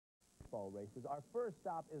baseball races. Our first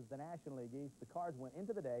stop is the National League East. The Cards went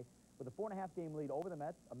into the day with a 4.5-game lead over the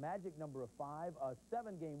Mets, a magic number of 5, a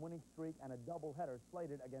 7-game winning streak, and a doubleheader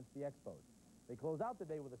slated against the Expos. They close out the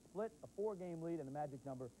day with a split, a 4-game lead, and the magic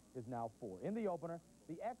number is now 4. In the opener,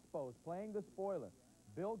 the Expos playing the spoiler.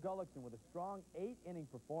 Bill Gullickson with a strong 8-inning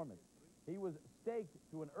performance. He was staked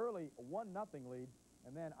to an early 1-0 lead,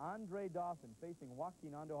 and then Andre Dawson, facing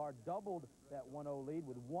Joaquin Andujar, doubled that 1-0 lead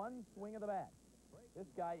with one swing of the bat. This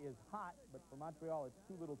guy is hot, but for Montreal, it's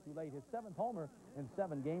too little too late. His 7th homer in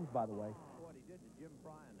 7 games, by the way.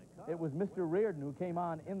 It was Mr. Reardon who came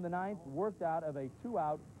on in the 9th, worked out of a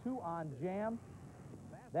 2-out, 2-on jam.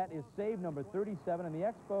 That is save number 37, and the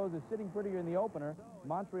Expos is sitting prettier in the opener.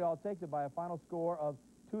 Montreal takes it by a final score of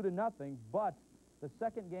 2-0, but the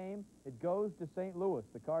second game, it goes to St. Louis.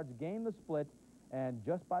 The Cards gain the split, and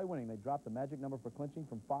just by winning, they drop the magic number for clinching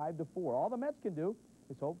from 5 to 4. All the Mets can do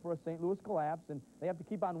is hope for a St. Louis collapse, and they have to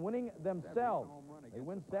keep on winning themselves. They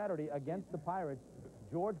win Saturday against the Pirates.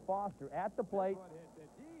 George Foster at the plate.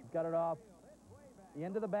 He's got it off the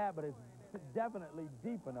end of the bat, but it's definitely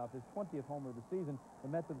deep enough. His 20th homer of the season. The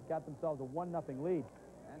Mets have got themselves a 1-0 lead.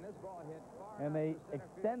 And this ball hit far, and they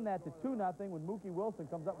extend that to 2-0 when Mookie Wilson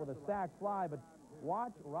comes up with a sac fly, but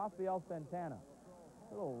watch Rafael Santana.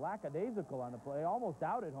 A little lackadaisical on the play, almost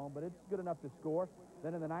out at home, but it's good enough to score.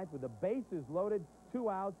 Then in the 9th, with the bases loaded, 2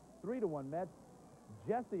 outs, 3-1 Mets.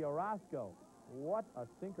 Jesse Orosco, what a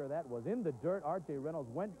sinker that was. In the dirt, R.J. Reynolds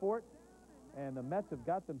went for it, and the Mets have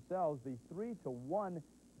got themselves the 3-1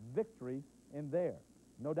 victory in there.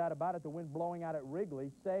 No doubt about it, the wind blowing out at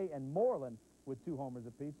Wrigley. Say and Moreland with 2 homers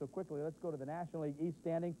apiece. So quickly, let's go to the National League East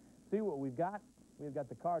standings, see what we've got. We've got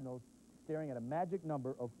the Cardinals staring at a magic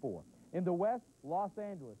number of 4. In the West, Los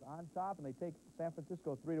Angeles on top, and they take San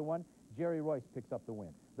Francisco 3-1. Jerry Royce picks up the win.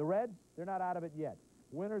 The Reds, they're not out of it yet.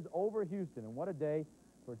 Winners over Houston, and what a day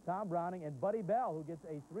for Tom Browning and Buddy Bell, who gets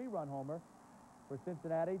a 3-run homer for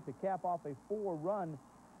Cincinnati to cap off a 4-run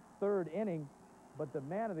 3rd inning. But the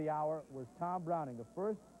man of the hour was Tom Browning, the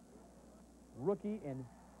first rookie in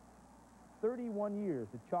 31 years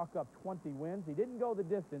to chalk up 20 wins. He didn't go the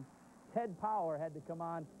distance. Ted Power had to come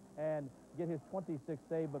on and get his 26th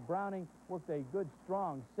save, but Browning worked a good,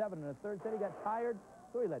 strong 7 1/3. Said he got tired,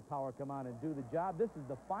 so he let Power come on and do the job. This is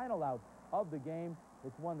the final out of the game.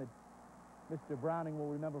 It's one that Mr. Browning will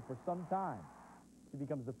remember for some time. He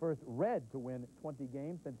becomes the first Red to win 20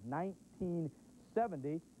 games since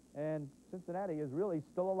 1970, and Cincinnati is really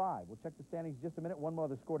still alive. We'll check the standings in just a minute. One more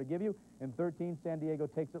other score to give you. In 13, San Diego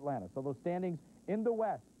takes Atlanta. So those standings in the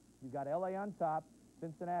West, you've got L.A. on top.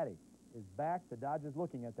 Cincinnati is back. The Dodgers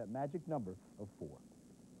looking at that magic number of 4.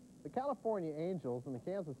 The California Angels and the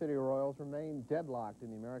Kansas City Royals remain deadlocked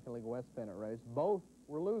in the American League West pennant race. Both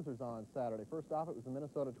were losers on Saturday. First off, it was the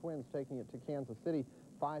Minnesota Twins taking it to Kansas City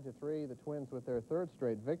 5-3. The Twins with their 3rd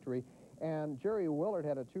straight victory. And Jerry Willard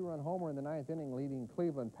had a 2-run homer in the 9th inning, leading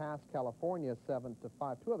Cleveland past California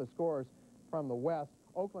 7-5. 2 other scores from the West.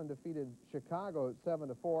 Oakland defeated Chicago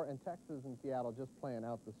 7-4, and Texas and Seattle just playing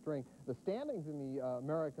out the string. The standings in the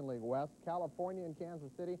American League West, California and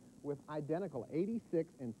Kansas City with identical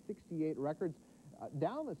 86 and 68 records.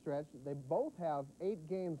 Down the stretch, they both have 8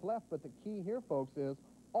 games left, but the key here, folks, is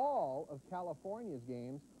all of California's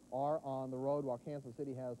games are on the road, while Kansas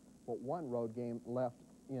City has but 1 road game left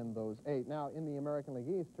in those 8. Now, in the American League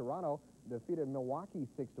East, Toronto defeated Milwaukee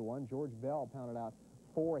 6-1. George Bell pounded out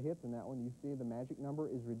 4 hits in that one. You see the magic number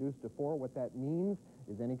is reduced to 4. What that means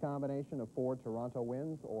is any combination of 4 Toronto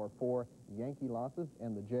wins or 4 Yankee losses,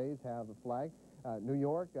 and the Jays have the flag. New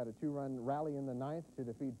York got a 2-run rally in the 9th to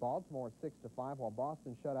defeat Baltimore 6-5, while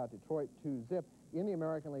Boston shut out Detroit 2-zip. In the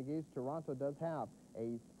American League East, Toronto does have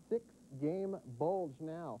a 6-game bulge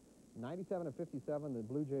now. 97-57, the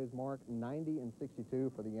Blue Jays mark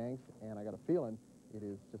 90-62 for the Yanks, and I got a feeling it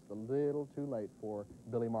is just a little too late for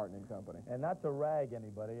Billy Martin and company. And not to rag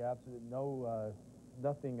anybody, absolutely no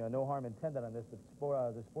harm intended on this,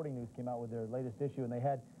 but the Sporting News came out with their latest issue, and they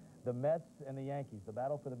had the Mets and the Yankees, the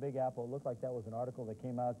battle for the Big Apple. It looked like that was an article that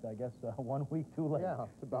came out, I guess, 1 week too late. Yeah,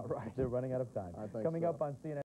 that's about right. They're running out of time. I think Coming so. up on CNN.